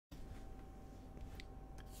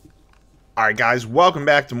Alright guys, welcome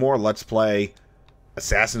back to more Let's Play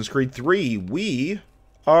Assassin's Creed 3.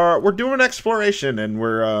 We're doing an exploration and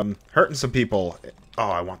we're hurting some people. Oh,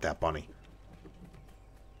 I want that bunny.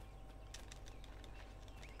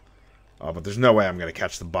 Oh, but there's no way I'm going to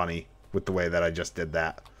catch the bunny with the way that I just did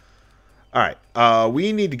that. Alright,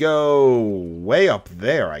 we need to go way up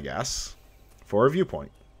there, I guess, for a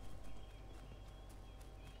viewpoint.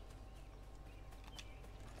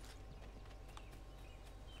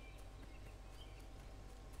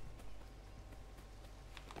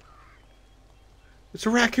 It's a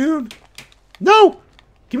raccoon! No!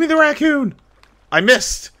 Give me the raccoon! I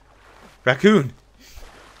missed! Raccoon!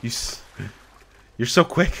 You're so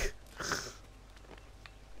quick.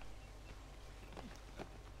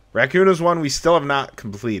 Raccoon is one we still have not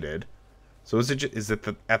completed. So is it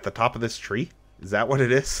at the top of this tree? Is that what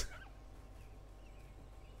it is?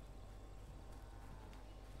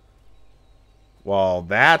 Well,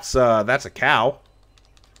 that's a cow.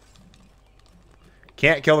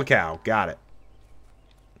 Can't kill the cow. Got it.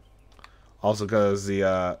 Also because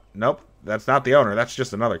nope, that's not the owner. That's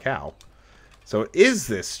just another cow. So it is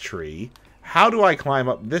this tree. How do I climb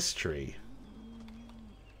up this tree?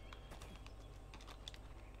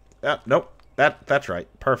 Nope. That's right.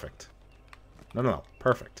 Perfect. No.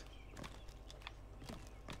 Perfect.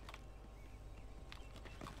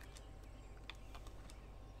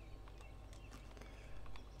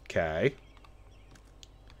 Okay.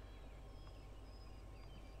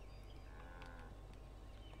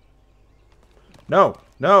 No,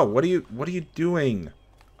 what are you doing?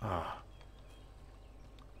 Out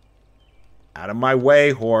of my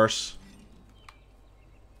way, horse.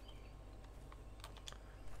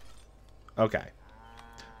 Okay.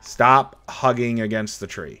 Stop hugging against the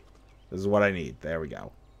tree. This is what I need. There we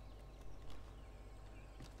go.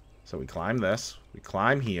 So we climb this. We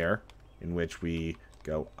climb here, in which we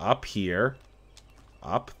go up here.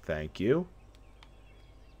 Up, thank you.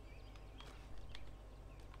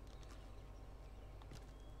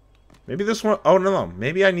 Maybe this one... Oh, no.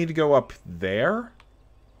 Maybe I need to go up there?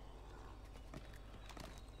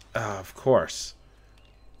 Of course.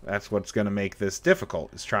 That's what's going to make this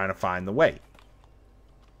difficult, is trying to find the way.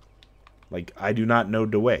 Like, I do not know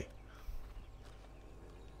the way.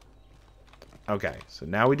 Okay, so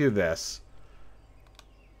now we do this.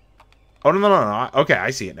 Oh, no. Okay, I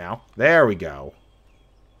see it now. There we go.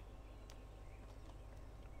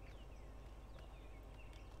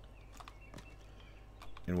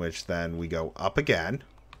 In which then we go up again,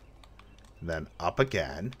 then up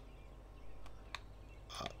again,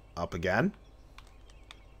 up again.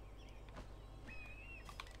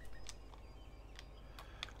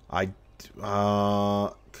 Okay,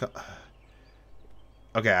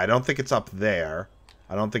 I don't think it's up there.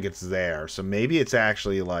 I don't think it's there. So maybe it's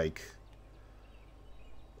actually like...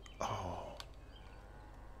 Oh.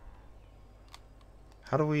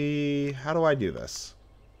 How do I do this?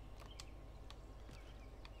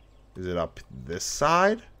 Is it up this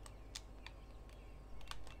side?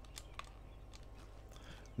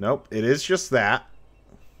 Nope, it is just that.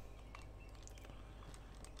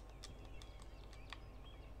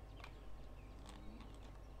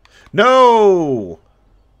 No!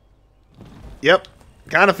 Yep,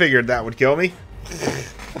 kind of figured that would kill me.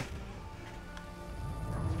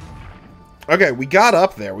 Okay, we got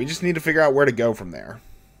up there. We just need to figure out where to go from there.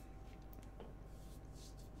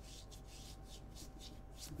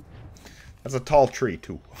 That's a tall tree,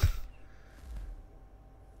 too.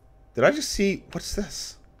 Did I just see... What's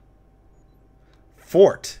this?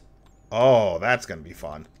 Fort. Oh, that's going to be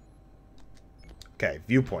fun. Okay,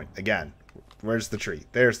 viewpoint. Again. Where's the tree?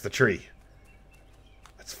 There's the tree.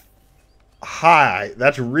 That's high.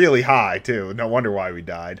 That's really high, too. No wonder why we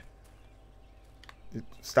died.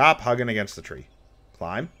 Stop hugging against the tree.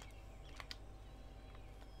 Climb.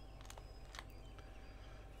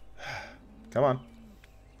 Come on.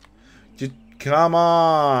 Just come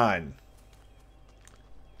on.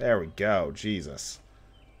 There we go. Jesus.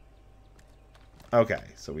 Okay,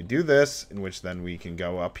 so we do this, in which then we can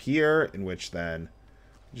go up here, in which then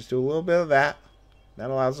we just do a little bit of that.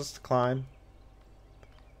 That allows us to climb.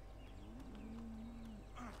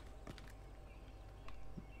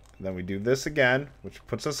 And then we do this again, which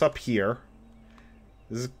puts us up here.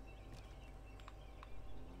 This is...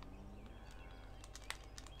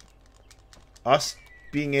 Us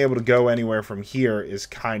being able to go anywhere from here is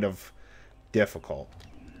kind of difficult.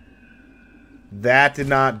 That did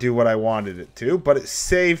not do what I wanted it to, but it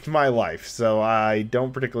saved my life, so I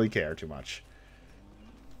don't particularly care too much.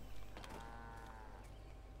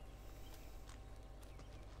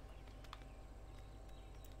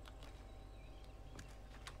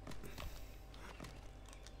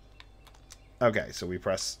 Okay, so we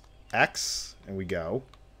press X and we go.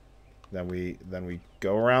 Then we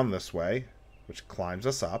go around this way, which climbs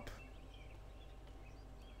us up.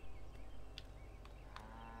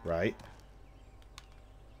 Right.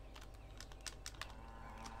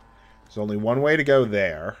 There's only one way to go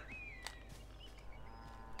there.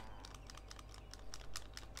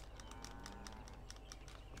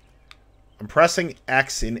 I'm pressing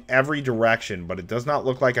X in every direction, but it does not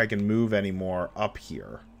look like I can move anymore up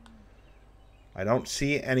here. I don't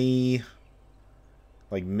see any,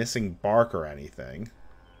 like, missing bark or anything.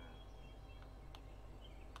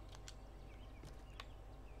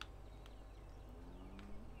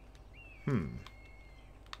 And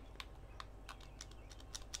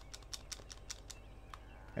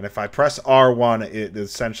if I press R1, it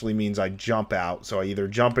essentially means I jump out. So I either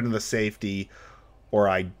jump into the safety or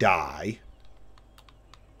I die.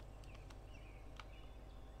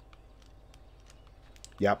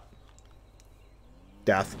 Yep.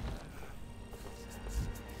 Death.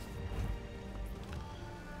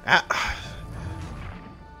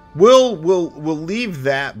 We'll leave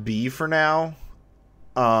that be for now.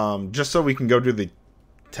 Just so we can go to the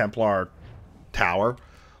Templar tower.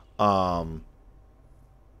 And,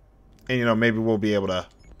 you know, maybe we'll be able to,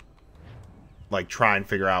 like, try and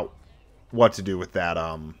figure out what to do with that,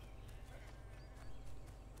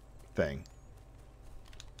 thing.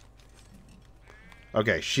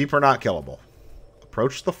 Okay, sheep are not killable.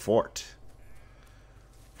 Approach the fort.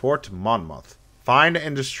 Fort Monmouth. Find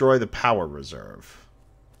and destroy the power reserve.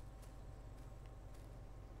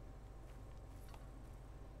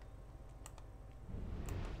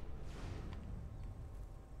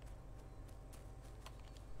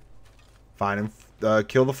 Find and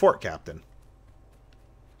kill the fort captain.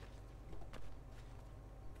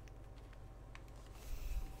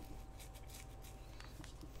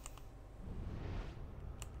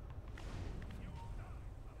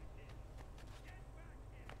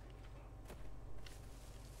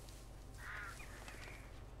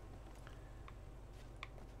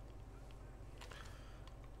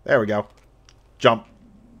 There we go. Jump.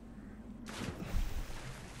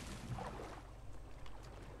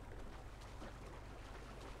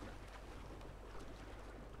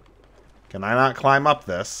 Can I not climb up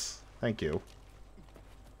this? Thank you.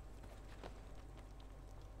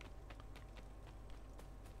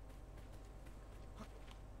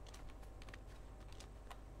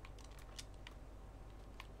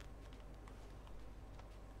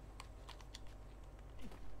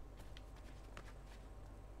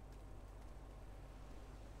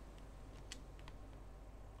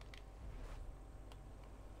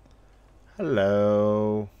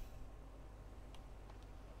 Hello.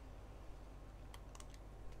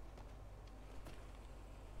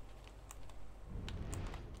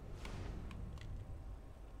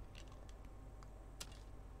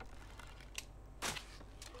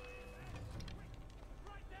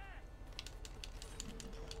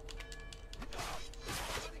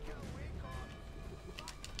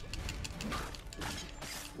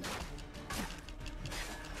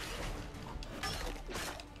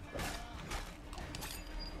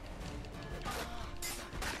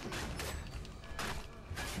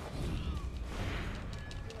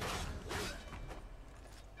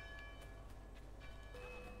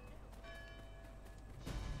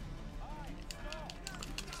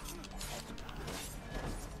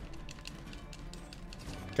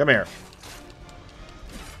 Come here.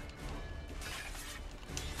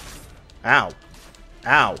 Ow.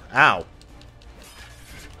 Ow. Ow.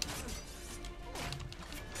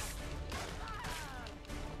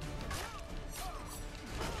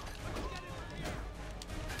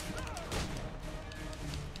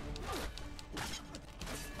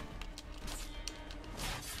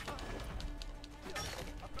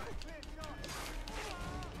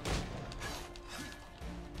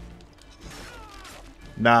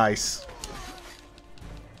 Nice.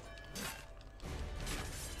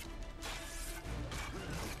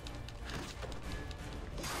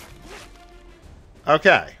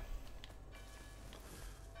 Okay.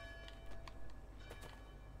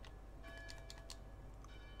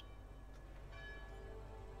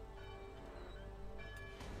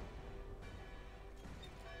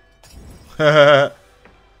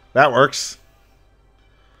 That works.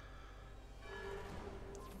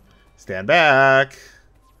 Stand back.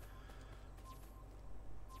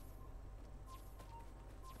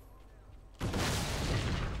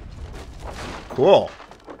 Cool.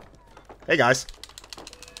 Hey, guys.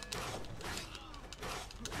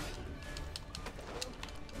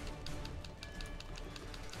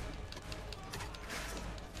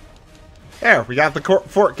 There, we got the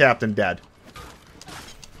fort captain dead.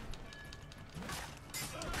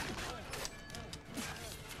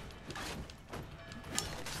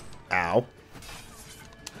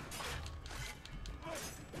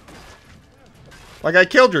 Like, I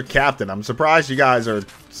killed your captain. I'm surprised you guys are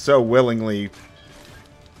so willingly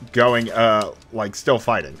going, like, still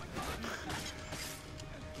fighting.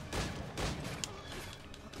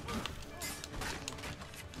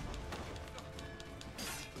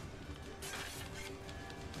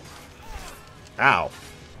 Ow.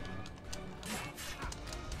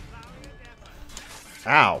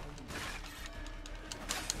 Ow.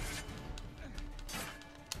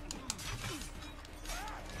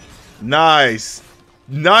 Nice.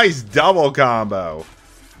 Nice double combo.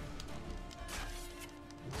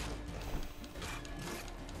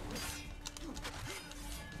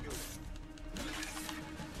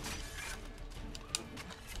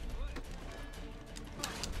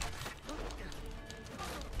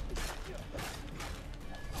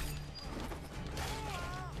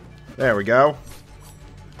 There we go.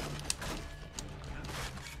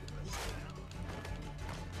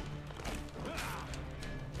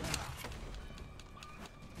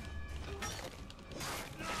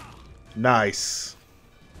 Nice.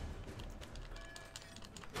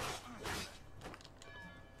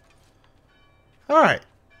 All right.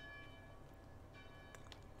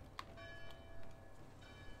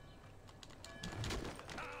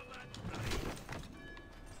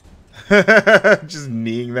 Just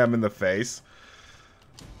kneeing them in the face.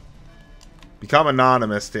 Become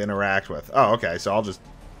anonymous to interact with. Oh, okay. So I'll just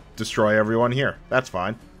destroy everyone here. That's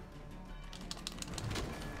fine.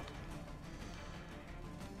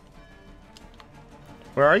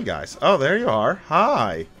 Where are you guys? Oh, there you are.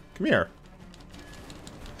 Hi. Come here.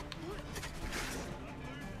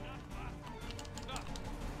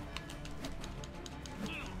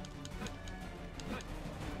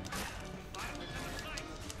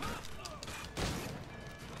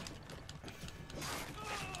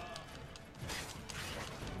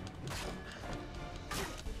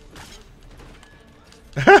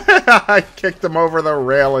 I kicked him over the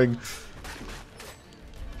railing.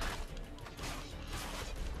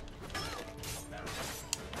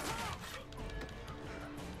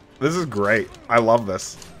 This is great. I love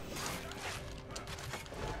this.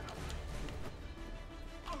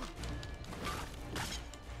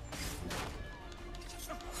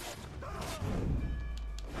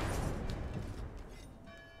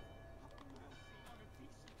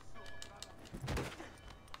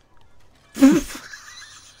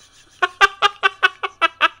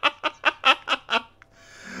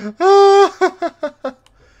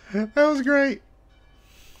 That was great.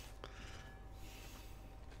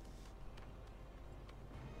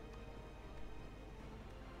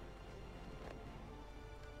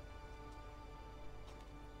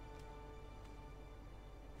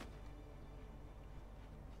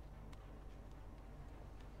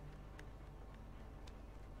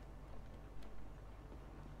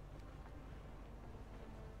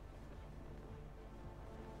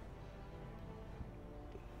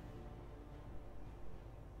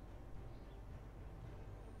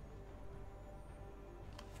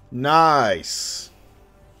 Nice.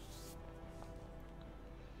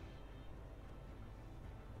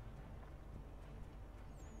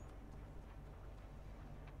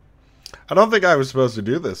 I don't think I was supposed to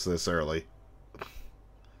do this early.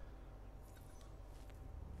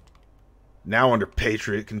 Now under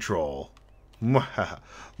Patriot control.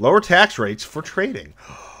 Lower tax rates for trading.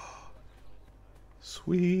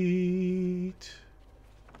 Sweet.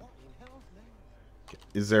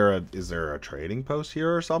 Is there a trading post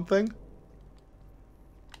here or something?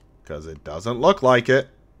 Because it doesn't look like it.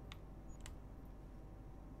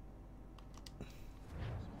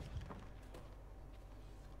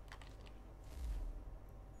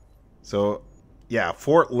 So, yeah,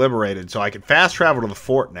 fort liberated. So I can fast travel to the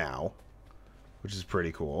fort now, which is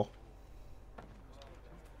pretty cool.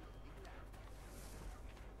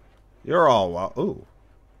 You're all well. Ooh.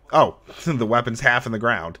 Oh, the weapon's half in the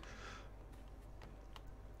ground.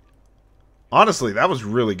 Honestly, that was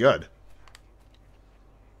really good.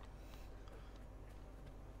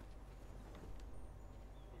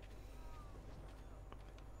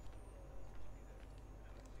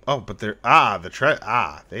 Oh, but there... Ah,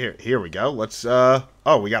 here we go. Let's, oh,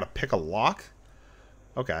 we gotta pick a lock?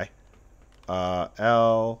 Okay.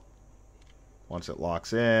 L. Once it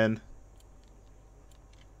locks in.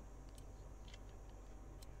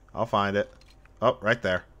 I'll find it. Oh, right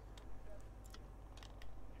there.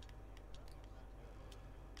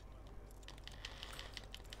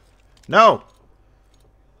 No!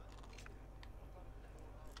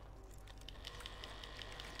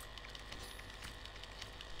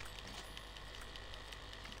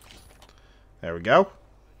 There we go.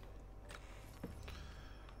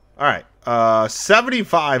 Alright.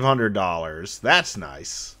 $7,500. That's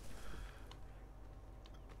nice.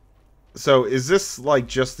 So is this like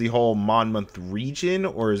just the whole Monmouth region,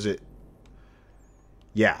 or is it?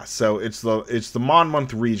 Yeah, so it's the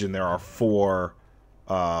Monmouth region. There are 4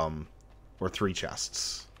 or 3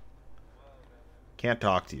 chests. Can't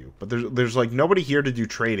talk to you, but there's like nobody here to do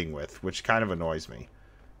trading with, which kind of annoys me.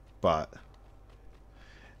 But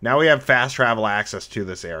now we have fast travel access to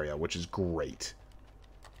this area, which is great.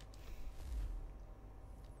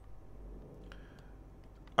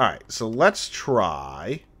 Alright, so let's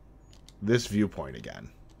try this viewpoint again.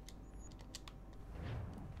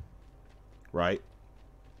 Right?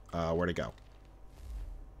 Where'd it go?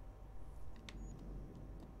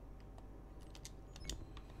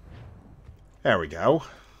 There we go.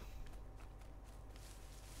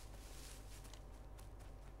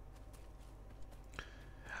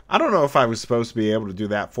 I don't know if I was supposed to be able to do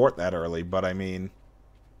that fort that early, but I mean,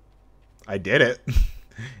 I did it.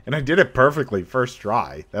 And I did it perfectly first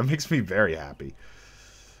try. That makes me very happy.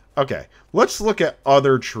 Okay, let's look at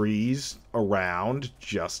other trees around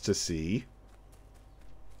just to see.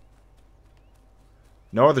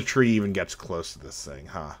 No other tree even gets close to this thing,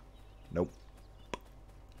 huh? Nope.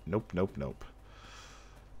 Nope, nope, nope.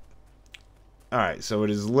 Alright, so it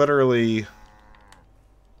is literally...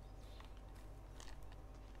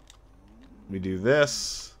 We do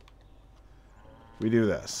this. We do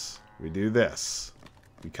this. We do this.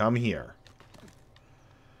 We come here.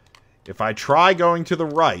 If I try going to the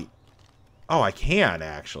right... Oh, I can,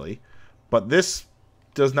 actually. But this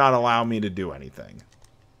does not allow me to do anything.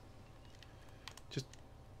 Just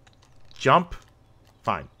jump.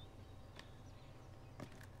 Fine.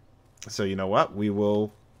 So, you know what? We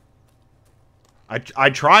will... I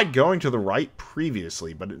tried going to the right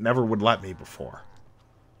previously, but it never would let me before.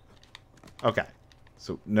 Okay.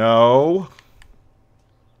 So, no.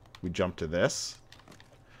 We jump to this.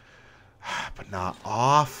 But not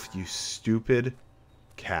off, you stupid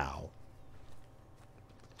cow.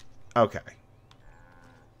 Okay.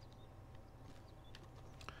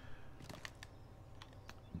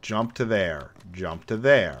 Jump to there. Jump to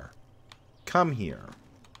there. Come here.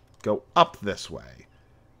 Go up this way.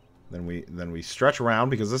 Then we stretch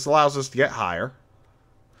around because this allows us to get higher.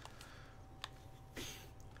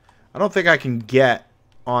 I don't think I can get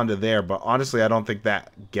onto there, but honestly, I don't think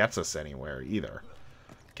that gets us anywhere either.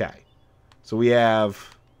 Okay. So we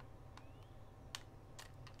have...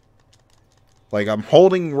 Like, I'm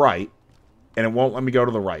holding right, and it won't let me go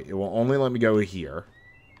to the right. It will only let me go to here.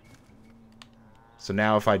 So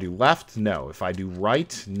now if I do left, no. If I do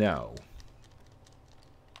right, no.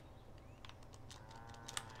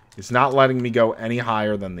 It's not letting me go any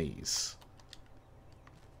higher than these.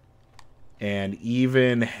 And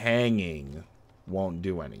even hanging won't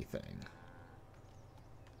do anything.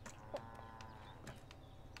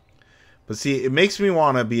 But see, it makes me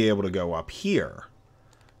want to be able to go up here.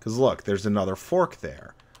 Because look, there's another fork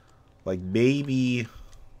there. Like maybe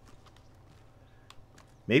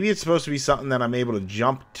it's supposed to be something that I'm able to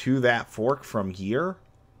jump to that fork from here.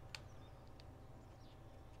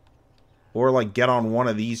 Or like get on one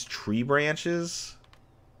of these tree branches.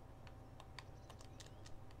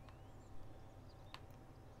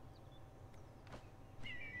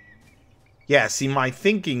 Yeah, see, my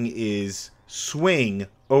thinking is swing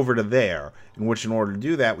over to there. In which, in order to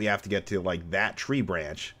do that, we have to get to, like, that tree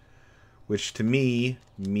branch. Which, to me,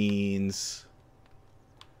 means...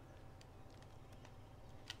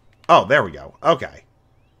 Oh, there we go. Okay.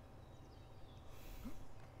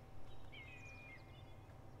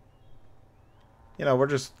 You know, we're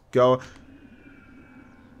just go...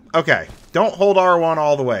 Okay, don't hold R1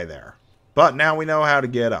 all the way there. But now we know how to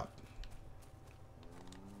get up.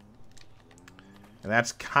 And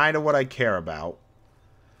that's kind of what I care about.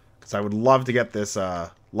 Because I would love to get this,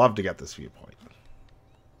 viewpoint.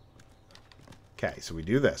 Okay, so we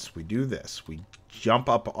do this. We do this. We jump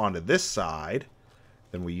up onto this side.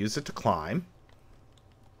 Then we use it to climb.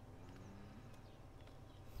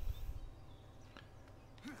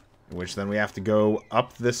 In which then we have to go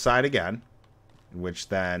up this side again. In which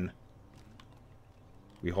then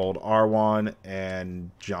we hold R1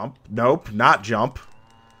 and jump. Nope, not jump.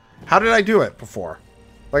 How did I do it before?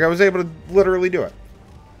 Like I was able to literally do it.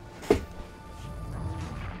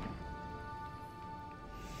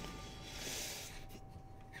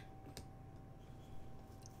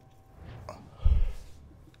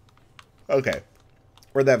 Okay.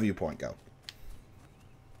 Where'd that viewpoint go?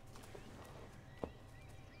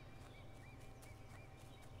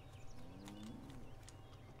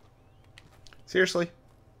 Seriously?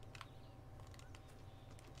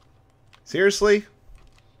 Seriously?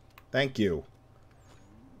 Thank you.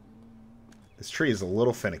 This tree is a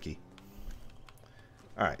little finicky.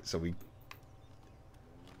 Alright, so we...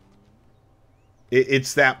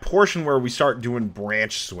 It's that portion where we start doing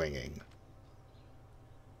branch swinging.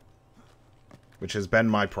 Which has been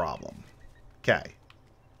my problem. Okay.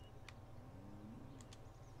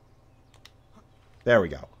 There we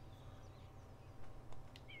go.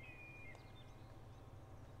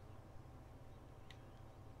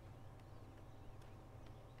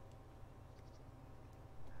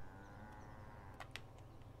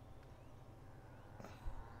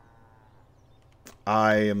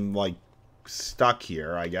 I am, like, stuck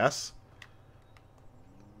here, I guess.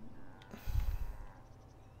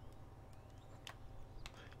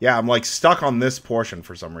 Yeah, I'm, like, stuck on this portion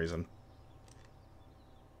for some reason.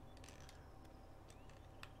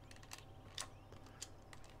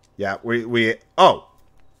 Yeah, oh!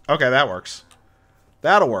 Okay, that works.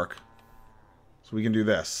 That'll work. So we can do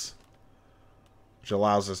this. Which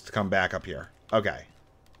allows us to come back up here. Okay.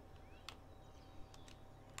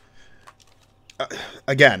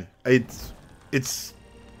 Again, it's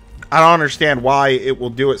I don't understand why it will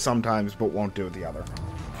do it sometimes but won't do it the other.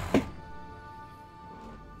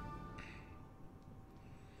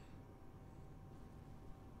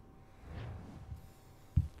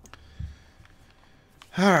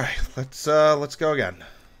 All right, let's go again.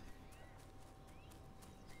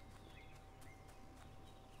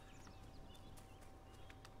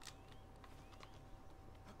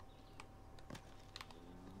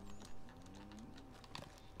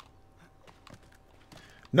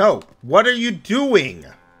 No, what are you doing?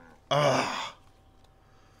 Ugh.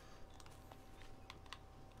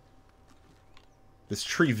 This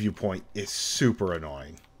tree viewpoint is super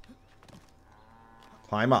annoying.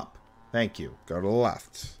 Climb up. Thank you. Go to the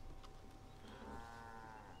left.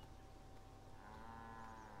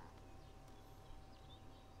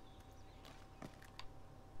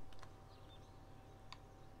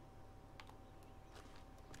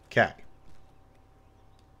 Okay.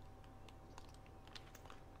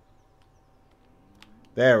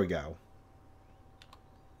 There we go.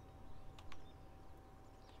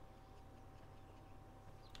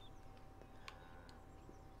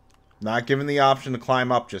 Not given the option to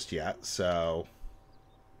climb up just yet, so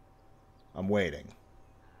I'm waiting.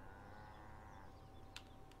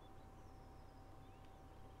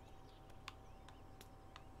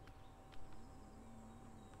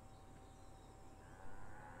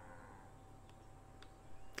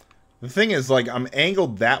 The thing is, like, I'm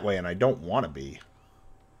angled that way and I don't want to be.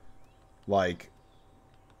 Like...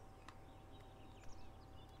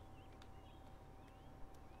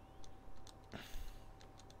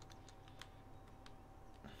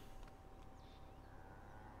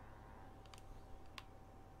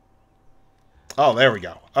 Oh, there we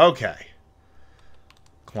go. Okay.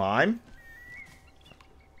 Climb.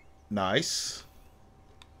 Nice.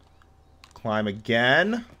 Climb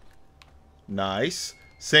again. Nice.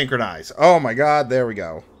 Synchronize. Oh my god, there we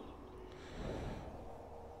go.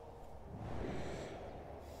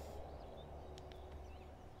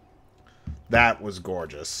 That was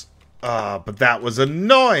gorgeous. But that was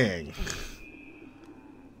annoying.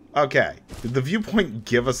 Okay. Did the viewpoint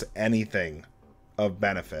give us anything of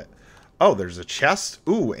benefit? Oh, there's a chest.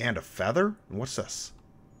 Ooh, and a feather. And what's this?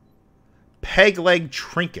 Peg leg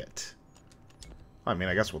trinket. I mean,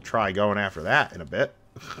 I guess we'll try going after that in a bit.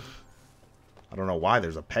 I don't know why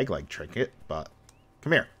there's a peg leg trinket, but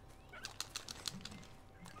come here.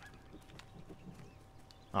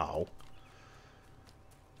 Oh.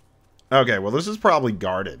 Okay, well, this is probably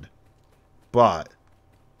guarded. But,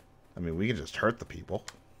 I mean, we can just hurt the people.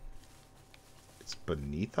 It's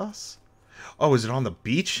beneath us? Oh, is it on the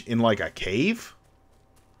beach in, like, a cave?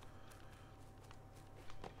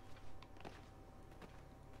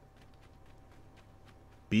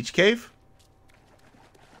 Beach cave?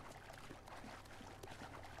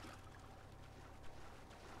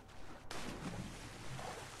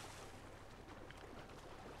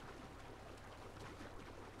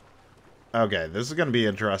 Okay, this is going to be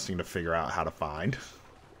interesting to figure out how to find.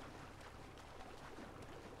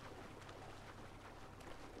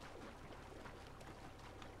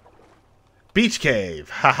 Beach cave.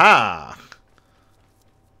 Haha.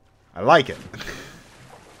 I like it.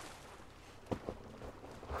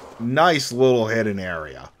 Nice little hidden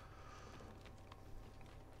area.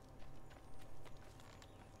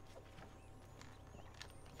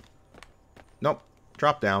 Nope.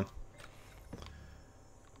 Drop down.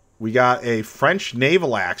 We got a French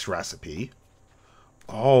naval axe recipe.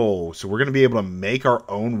 Oh, so we're going to be able to make our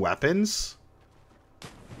own weapons?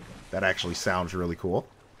 That actually sounds really cool.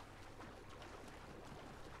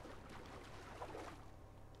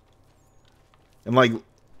 And, like,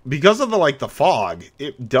 because of the fog,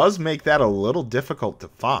 it does make that a little difficult to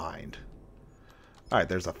find. Alright,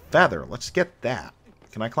 there's a feather. Let's get that.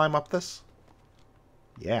 Can I climb up this?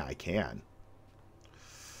 Yeah, I can.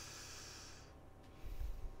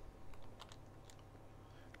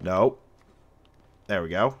 Nope. There we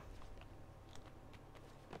go.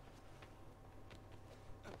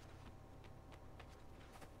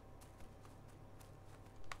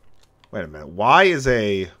 Wait a minute. Why is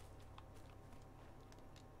a... I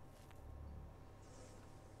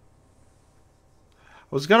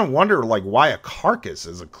was going to wonder, like, why a carcass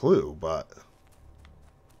is a clue, but...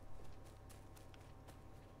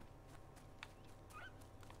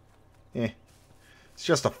 It's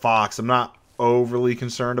just a fox. I'm not overly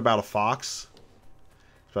concerned about a fox.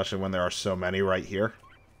 Especially when there are so many right here.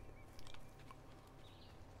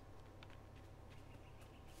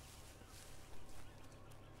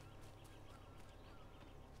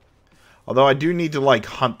 Although I do need to, like,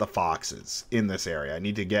 hunt the foxes in this area. I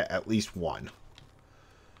need to get at least one.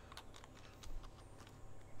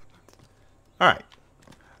 Alright.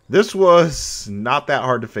 This was not that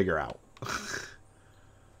hard to figure out.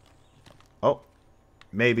 Oh.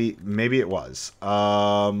 Maybe it was.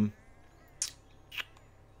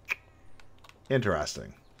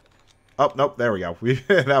 Interesting. Oh, nope. There we go.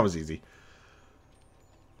 That was easy.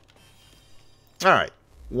 Alright.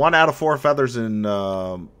 1 out of 4 feathers in...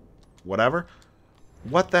 whatever.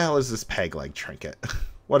 What the hell is this peg leg trinket?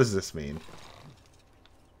 What does this mean?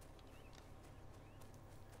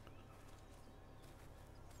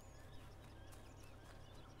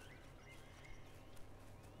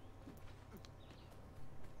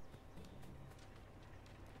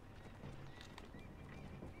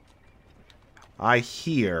 I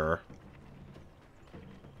hear...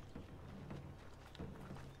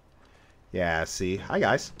 Yeah, see. Hi,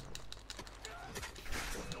 guys.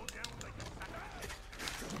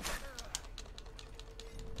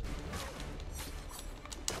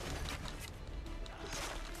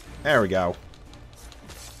 There we go.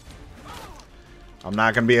 I'm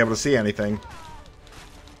not going to be able to see anything.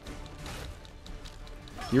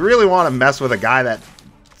 You really want to mess with a guy that's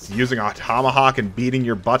using a tomahawk and beating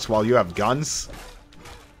your butts while you have guns?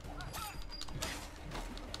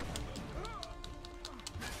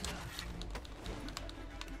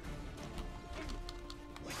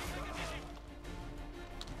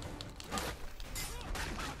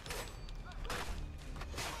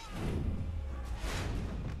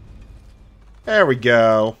 There we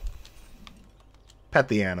go. Pet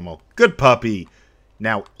the animal. Good puppy.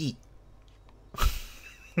 Now eat.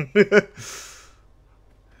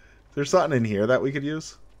 There's something in here that we could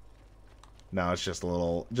use? No, it's just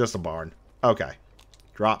just a barn. Okay.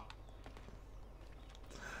 Drop.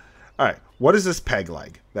 Alright, what is this peg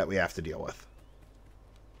leg that we have to deal with?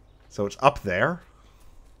 So it's up there?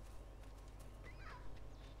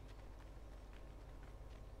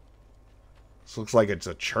 This looks like it's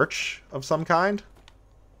a church of some kind.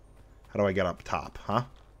 How do I get up top, huh?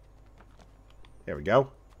 There we go.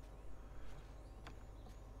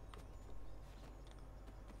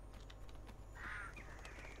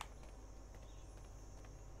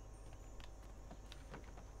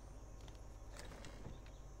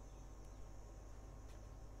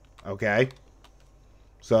 Okay.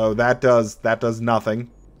 So that does nothing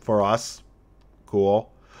for us. Cool.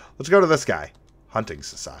 Let's go to this guy. Hunting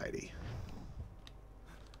Society.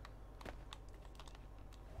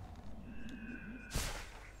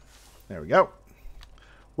 There we go.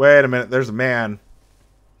 Wait a minute. There's a man.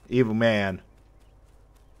 Evil man.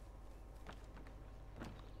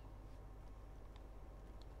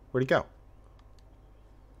 Where'd he go?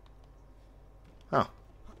 Oh.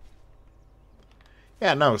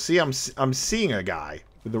 Yeah, no. See, I'm seeing a guy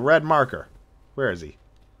with the red marker. Where is he?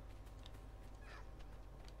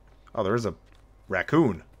 Oh, there is a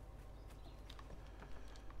raccoon.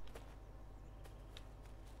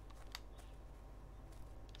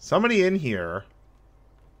 Somebody in here.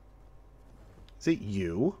 Is it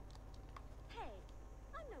you? Hey,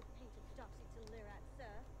 I'm no painted doxy to leer at, sir.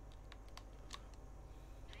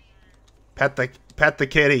 Pet the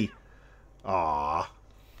kitty. Aww.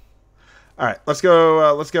 All right, let's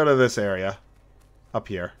go. Let's go to this area, up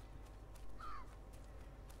here.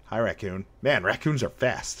 Hi, raccoon. Man, raccoons are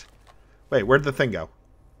fast. Wait, where'd the thing go?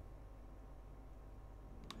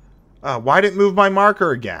 Why didn't it move my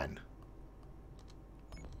marker again?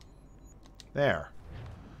 There.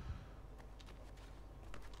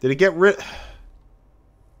 Did it get rid...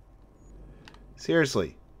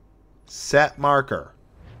 Seriously. Set marker.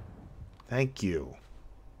 Thank you.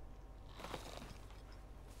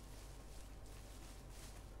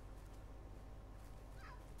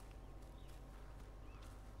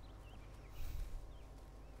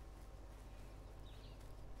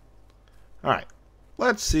 Alright.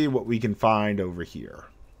 let's see what we can find over here.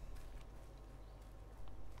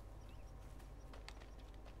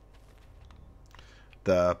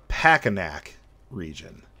 The Packanack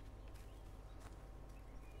region.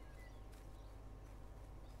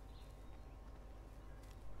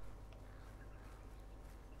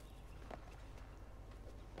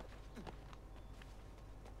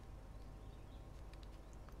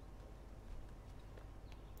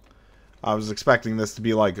 I was expecting this to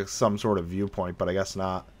be like some sort of viewpoint, but I guess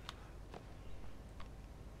not.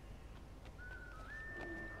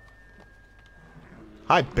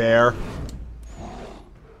 Hi, bear.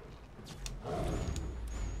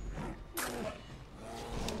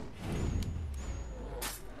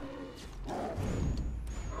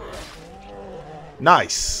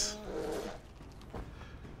 Nice.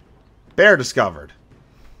 Bear discovered.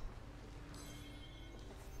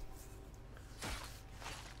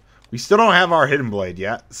 We still don't have our hidden blade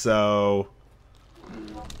yet, so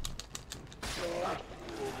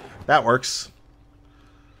that works.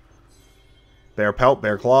 Bear pelt,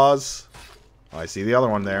 bear claws. Oh, I see the other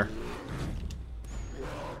one there.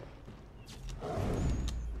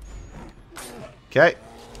 Okay.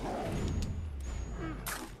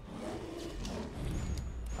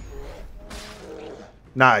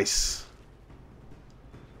 Nice.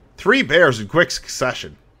 3 bears in quick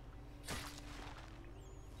succession.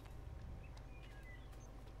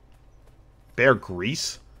 Bear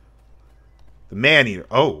grease? The man-eater.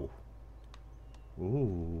 Oh.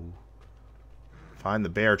 Ooh. Find the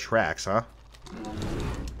bear tracks, huh?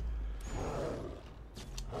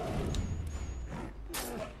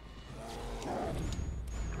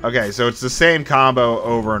 Okay, so it's the same combo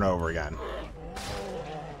over and over again.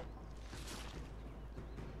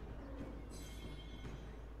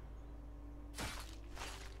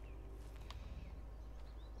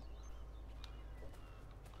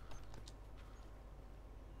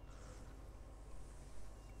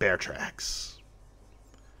 Bear tracks.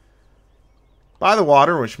 By the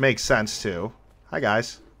water, which makes sense too. Hi,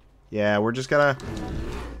 guys. Yeah, we're just gonna...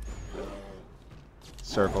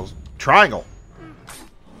 Circles. Triangle!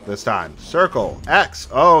 This time. Circle. X.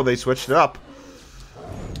 Oh, they switched it up.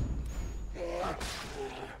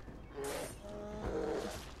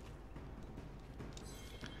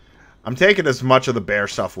 I'm taking as much of the bear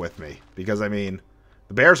stuff with me. Because, I mean,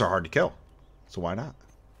 the bears are hard to kill. So why not?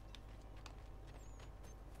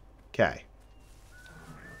 Okay.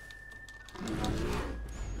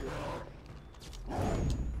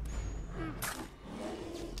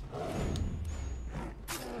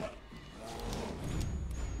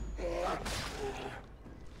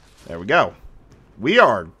 There we go. We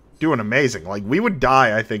are doing amazing. Like, we would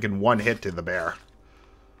die, I think, in one hit to the bear.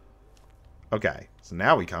 Okay. So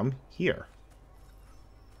now we come here.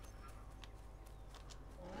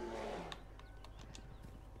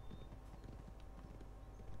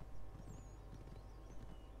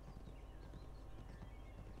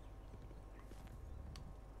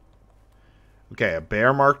 Okay, a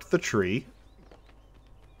bear marked the tree.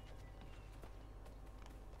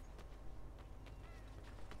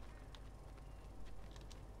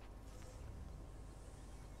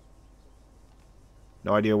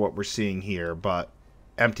 No idea what we're seeing here, but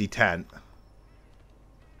empty tent.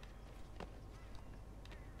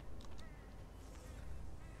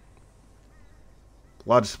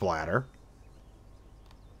 Blood splatter.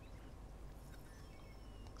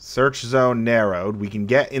 Search zone narrowed. We can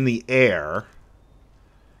get in the air.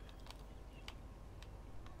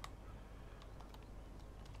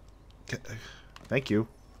 Thank you.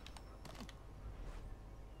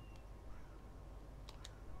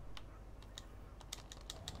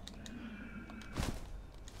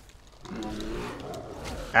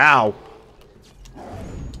 Ow.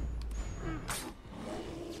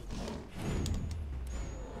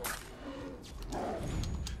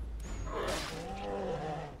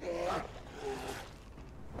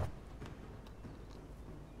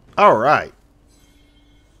 All right.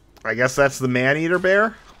 I guess that's the man-eater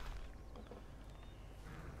bear?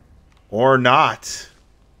 Or not.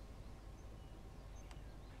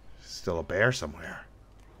 Still a bear somewhere.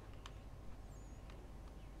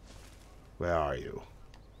 Where are you?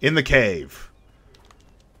 In the cave.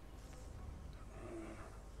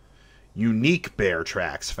 Unique bear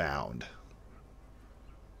tracks found.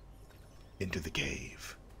 Into the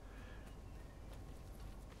cave.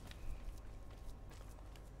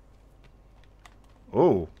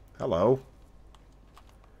 Oh, hello.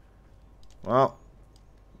 Well,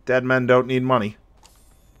 dead men don't need money.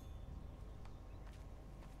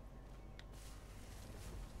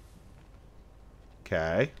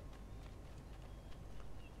 Okay.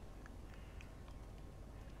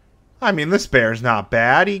 I mean, this bear's not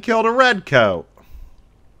bad. He killed a redcoat.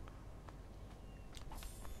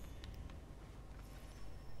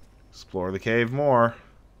 Explore the cave more.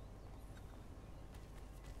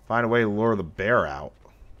 Find a way to lure the bear out.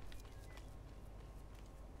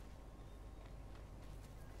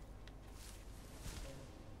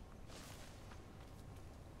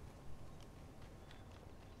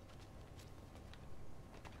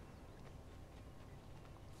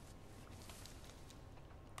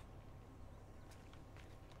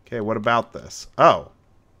 Okay, what about this? Oh.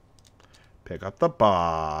 Pick up the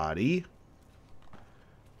body.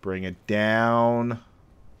 Bring it down.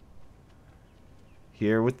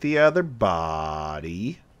 Here with the other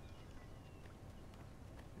body.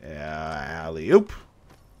 Alley-oop.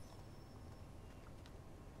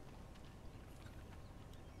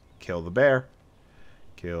 Kill the bear.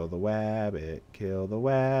 Kill the wabbit. Kill the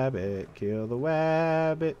wabbit. Kill the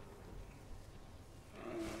wabbit.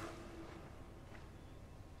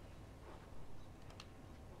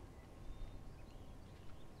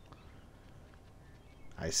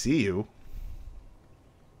 I see you.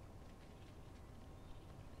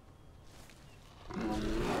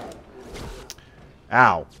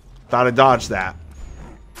 Ow. Thought I dodged that.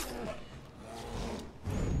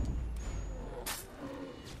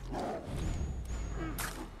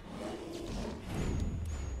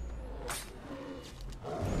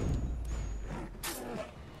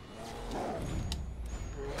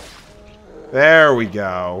 There we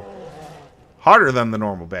go. Harder than the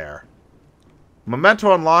normal bear.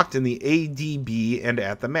 Memento unlocked in the ADB and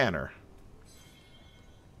at the manor.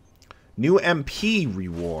 New MP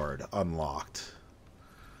reward unlocked.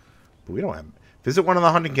 But we don't have... Visit one of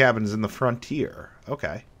the hunting cabins in the frontier.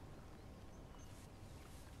 Okay.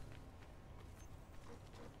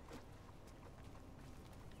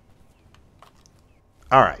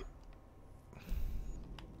 Alright.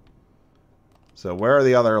 So where are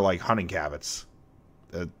the other, like, hunting cabins?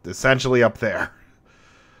 Essentially up there.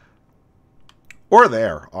 Or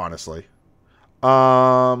there, honestly.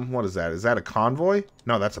 What is that? Is that a convoy?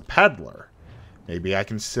 No, that's a peddler. Maybe I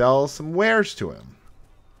can sell some wares to him.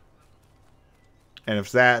 And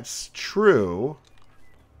if that's true,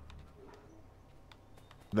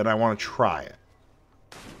 then I want to try it.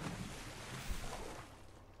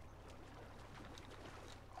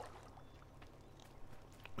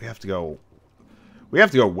 We have to go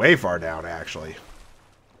way far down, actually.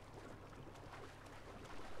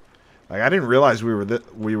 Like, I didn't realize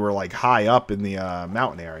we were like high up in the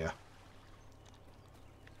mountain area.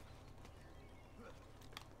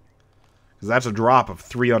 Because that's a drop of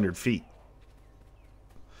 300 feet.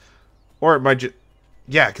 Or it might just...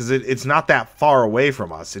 Yeah, because it's not that far away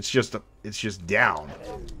from us. It's just down.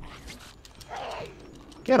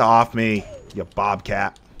 Get off me, you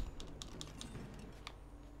bobcat.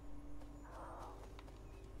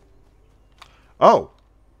 Oh,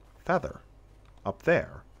 feather. Up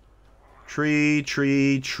there. Tree,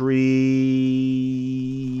 tree, tree.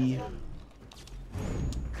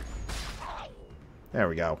 There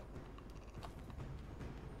we go.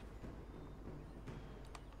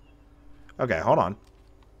 Okay, hold on.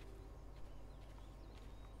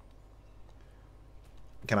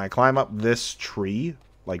 Can I climb up this tree,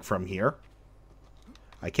 like from here?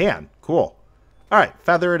 I can. Cool. Alright,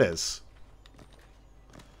 feather it is.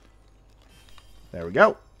 There we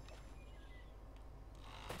go.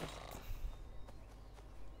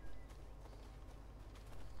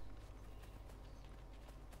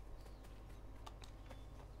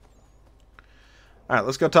 Alright,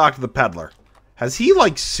 let's go talk to the peddler. Has he,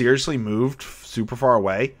 like, seriously moved super far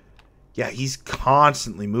away? Yeah, he's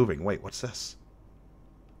constantly moving. Wait, what's this?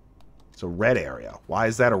 It's a red area. Why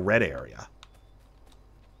is that a red area?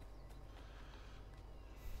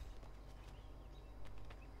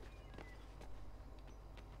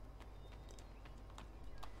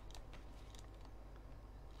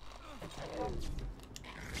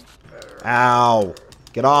 Ow!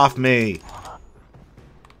 Get off me!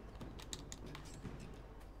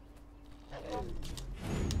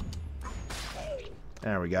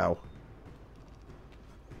 There we go.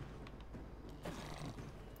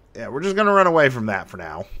 Yeah, we're just gonna run away from that for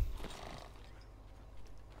now.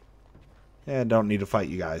 Yeah, don't need to fight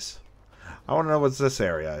you guys. I want to know what this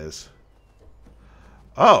area is.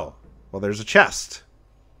 Oh, well, there's a chest.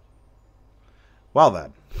 Well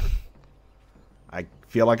then. I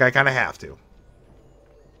feel like I kind of have to.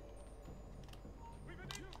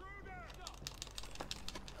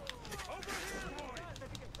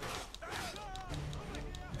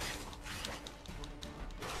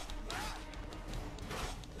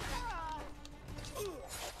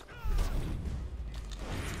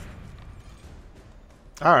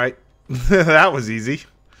 Alright. That was easy.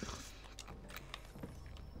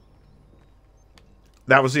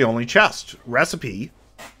 That was the only chest. Recipe.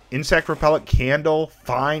 Insect repellent candle.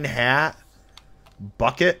 Fine hat.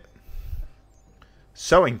 Bucket.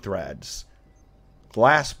 Sewing threads.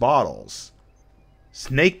 Glass bottles.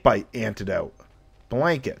 Snake bite antidote.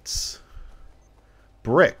 Blankets.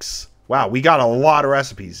 Bricks. Wow, we got a lot of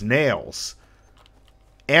recipes. Nails.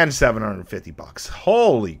 And 750 bucks.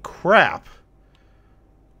 Holy crap.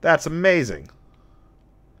 That's amazing.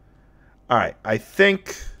 Alright, I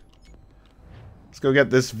think... Let's go get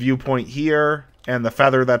this viewpoint here. And the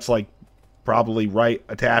feather that's, like, probably right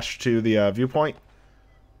attached to the viewpoint.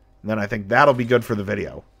 And then I think that'll be good for the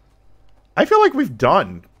video. I feel like we've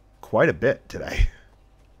done quite a bit today.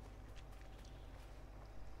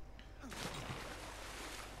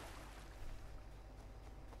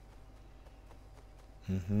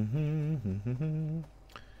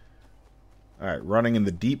 Alright, running in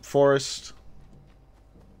the deep forest.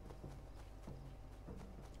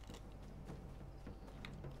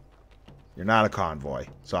 You're not a convoy,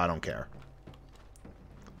 so I don't care.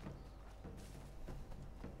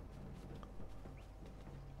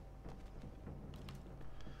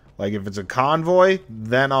 Like, if it's a convoy,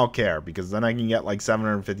 then I'll care, because then I can get like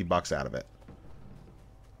 750 bucks out of it.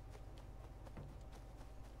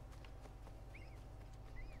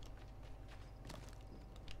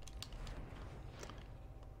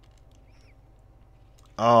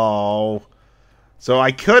 Oh. So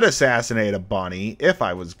I could assassinate a bunny if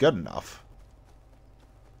I was good enough.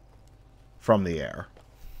 From the air.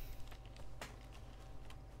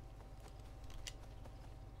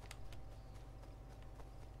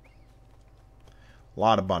 A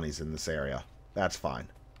lot of bunnies in this area. That's fine.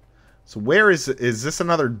 So where is this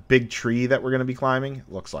another big tree that we're going to be climbing?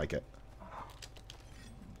 Looks like it.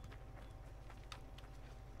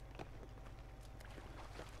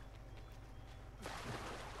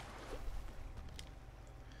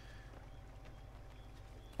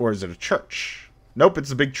 Or is it a church? Nope, it's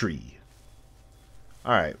a big tree.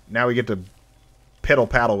 Alright, now we get to piddle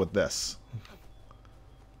paddle with this.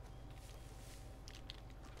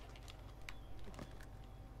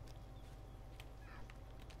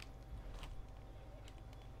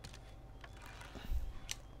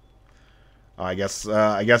 Oh, I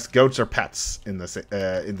guess goats are pets in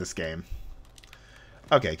this game.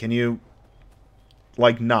 Okay, can you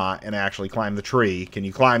like not and actually climb the tree? Can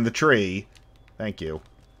you climb the tree? Thank you.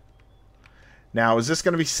 Now, is this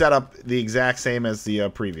going to be set up the exact same as the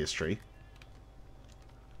previous tree?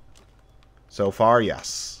 So far,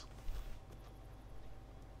 yes.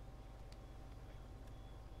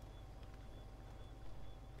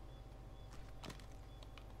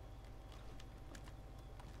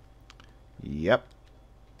 Yep.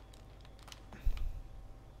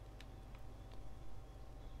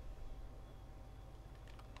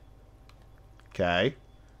 Okay.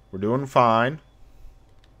 We're doing fine.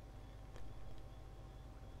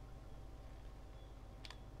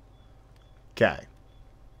 Okay.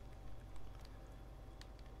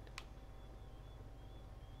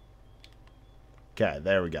 Okay,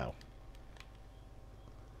 there we go.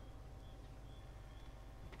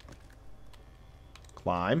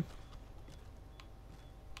 Climb.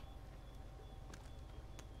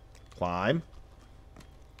 Climb.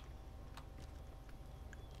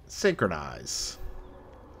 Synchronize.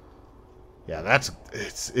 Yeah,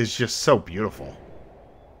 it's just so beautiful.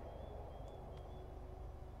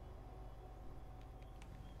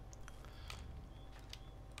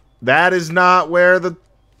 That is not where the...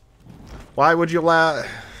 Why would you allow...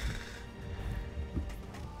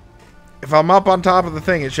 If I'm up on top of the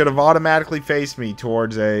thing, it should have automatically faced me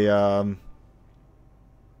towards a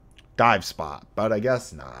dive spot. But I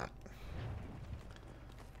guess not.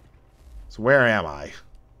 So where am I?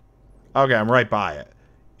 Okay, I'm right by it.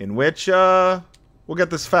 In which, we'll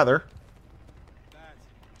get this feather.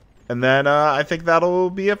 And then, I think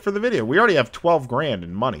that'll be it for the video. We already have 12 grand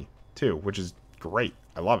in money, too, which is great.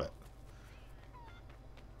 I love it.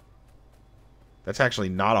 That's actually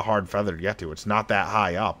not a hard feather to get to. It's not that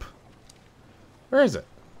high up. Where is it?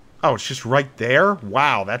 Oh, it's just right there?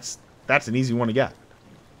 Wow, that's an easy one to get.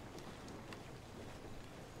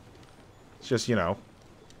 It's just, you know,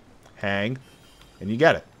 hang, and you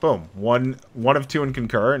get it. Boom. One of two in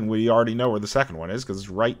concur, and we already know where the second one is, because it's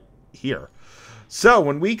right here. So,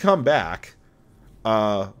 when we come back,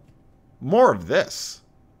 more of this.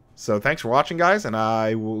 So, thanks for watching, guys, and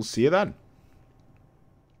I will see you then.